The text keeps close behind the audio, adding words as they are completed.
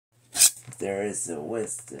there is a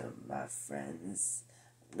wisdom, my friends.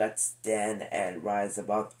 Let's stand and rise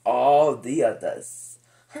above all the others.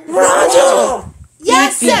 Roger!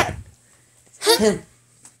 Yes, sir!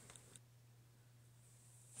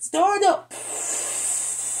 Start up!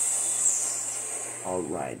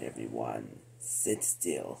 Alright, everyone. Sit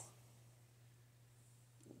still.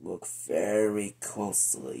 Look very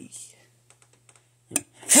closely.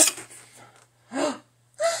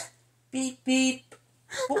 Beep, beep.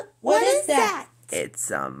 What is that?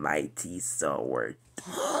 It's a mighty sword.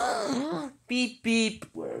 Beep, beep.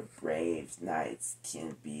 Where brave knights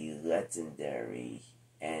can be legendary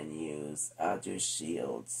and use other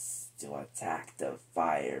shields to attack the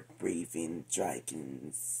fire-breathing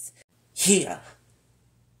dragons. Here!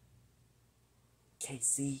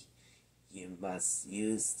 Casey, you must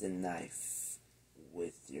use the knife.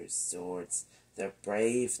 With your swords, the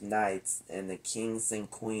brave knights and the kings and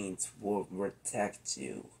queens will protect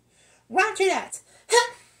you. Roger that!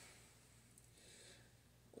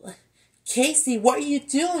 Casey, what are you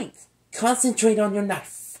doing? Concentrate on your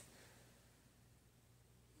knife.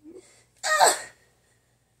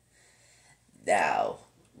 Now,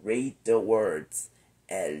 read the words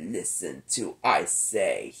and listen to I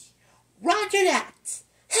say. Roger that!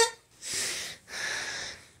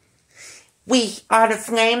 We are the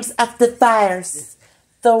flames of the fires,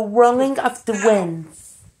 the rolling of the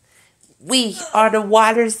winds. We are the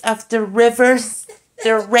waters of the rivers,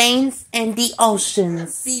 the rains and the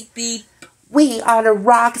oceans. Beep, beep. We are the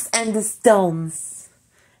rocks and the stones.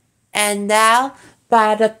 And now,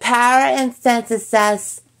 by the power and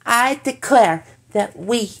senses, I declare that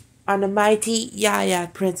we are the mighty Yaya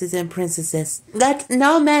princes and princesses. Let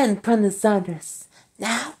no man put asunder us.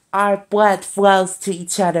 Now our blood flows to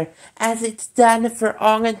each other, as it's done for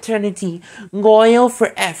all eternity, loyal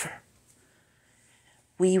forever.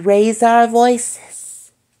 We raise our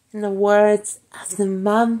voices in the words of the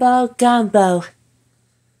Mumbo Gumbo.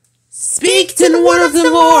 Speak to the word of the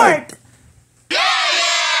Lord! Yeah!